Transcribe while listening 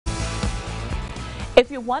If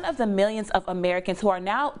you're one of the millions of Americans who are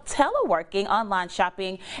now teleworking, online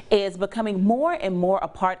shopping is becoming more and more a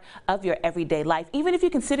part of your everyday life. Even if you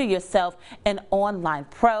consider yourself an online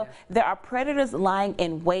pro, there are predators lying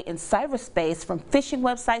in wait in cyberspace, from phishing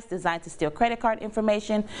websites designed to steal credit card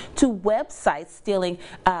information to websites stealing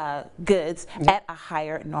goods at a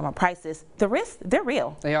higher normal prices. The risks, they're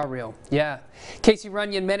real. They are real, yeah. Casey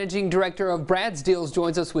Runyon, Managing Director of Brad's Deals,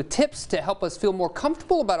 joins us with tips to help us feel more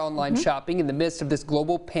comfortable about online shopping in the midst of this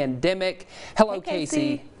global pandemic. Hello, Hey,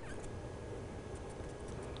 Casey.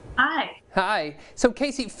 Hi. Hi. So,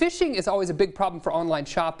 Casey, phishing is always a big problem for online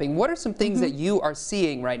shopping. What are some things that you are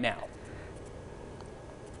seeing right now?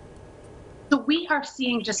 So we are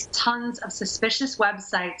seeing just tons of suspicious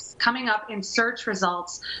websites coming up in search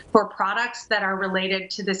results for products that are related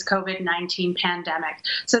to this COVID-19 pandemic.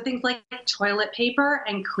 So things like toilet paper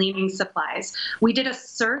and cleaning supplies. We did a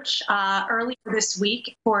search earlier this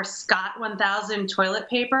week for Scott 1000 toilet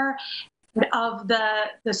paper. Of the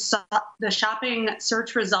shopping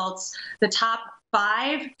search results, the top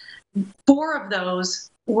 5, 4 of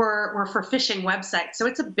those were for phishing websites. So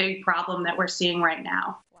it's a big problem that we're seeing right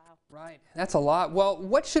now. Right, that's a lot. Well,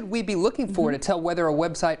 what should we be looking for to tell whether a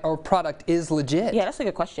website or product is legit? Yeah, that's a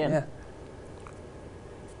good question.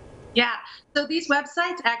 Yeah, so these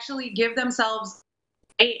websites actually give themselves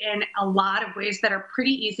in a lot of ways that are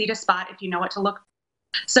pretty easy to spot if you know what to look for.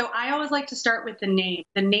 So I always like to start with the name.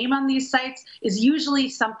 The name on these sites is usually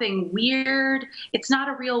something weird. It's not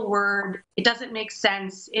a real word. It doesn't make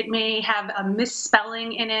sense. It may have a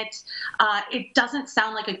misspelling in it. It doesn't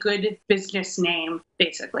sound like a good business name,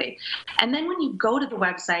 basically. And then when you go to the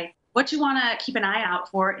website, what you want to keep an eye out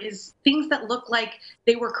for is things that look like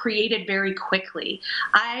they were created very quickly.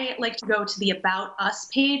 I like to go to the About Us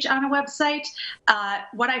page on a website.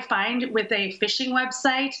 What I find with a phishing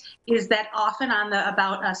website is that often on the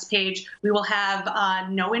About Us page, we will have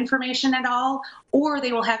no information at all, or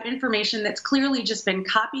they will have information that's clearly just been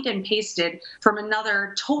copied and pasted from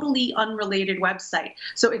another totally unrelated website.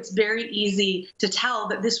 So it's very easy to tell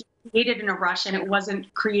that this was created in a rush and it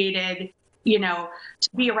wasn't created, you know, to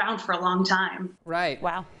be around for a long time. Right.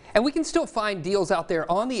 Wow. And we can still find deals out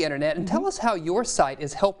there on the internet. And tell us how your site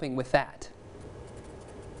is helping with that.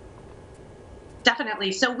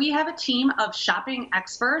 Definitely. So we have a team of shopping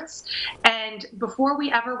experts, and before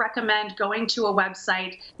we ever recommend going to a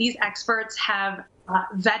website, these experts have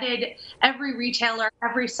vetted every retailer,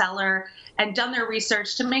 every seller, and done their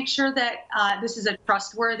research to make sure that this is a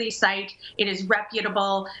trustworthy site, it is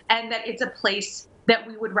reputable, and that it's a place that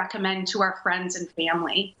we would recommend to our friends and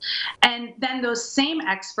family. And then those same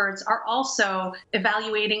experts are also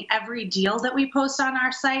evaluating every deal that we post on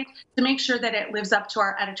our site to make sure that it lives up to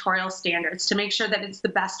our editorial standards, to make sure that it's the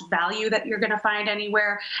best value that you're going to find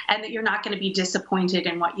anywhere and that you're not going to be disappointed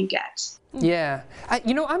in what you get. Yeah.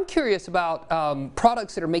 You know, I'm curious about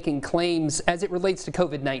products that are making claims as it relates to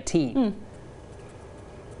COVID-19.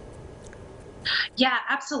 Yeah,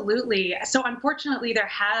 absolutely. So unfortunately, there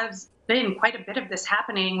has been quite a bit of this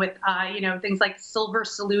happening with, things like Silver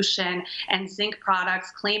Solution and zinc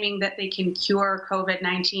products claiming that they can cure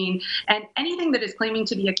COVID-19. And anything that is claiming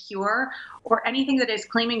to be a cure or anything that is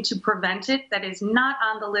claiming to prevent it that is not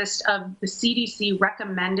on the list of the CDC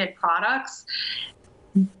recommended products,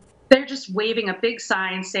 they're just waving a big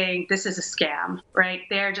sign saying this is a scam, right?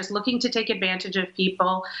 They're just looking to take advantage of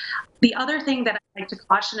people. The other thing that I like to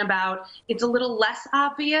caution about, it's a little less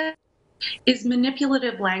obvious, is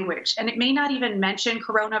manipulative language. And it may not even mention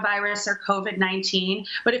coronavirus or COVID-19,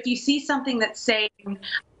 but if you see something that's saying,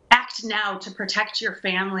 act now to protect your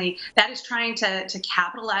family, that is trying to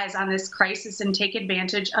capitalize on this crisis and take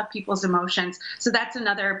advantage of people's emotions. So that's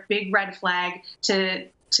another big red flag to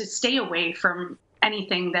stay away from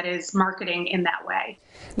anything that is marketing in that way.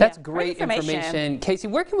 That's great information. Casey,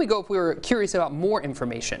 where can we go if we were curious about more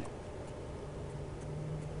information?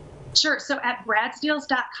 Sure. So at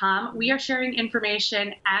bradsdeals.com, we are sharing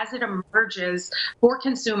information as it emerges for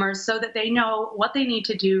consumers so that they know what they need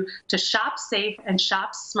to do to shop safe and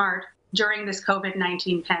shop smart during this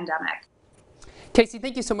COVID-19 pandemic. Casey,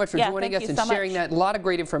 thank you so much for joining us and sharing that. A lot of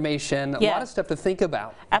great information, a lot of stuff to think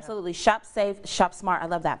about. Absolutely. Shop safe, shop smart. I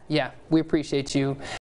love that. Yeah, we appreciate you.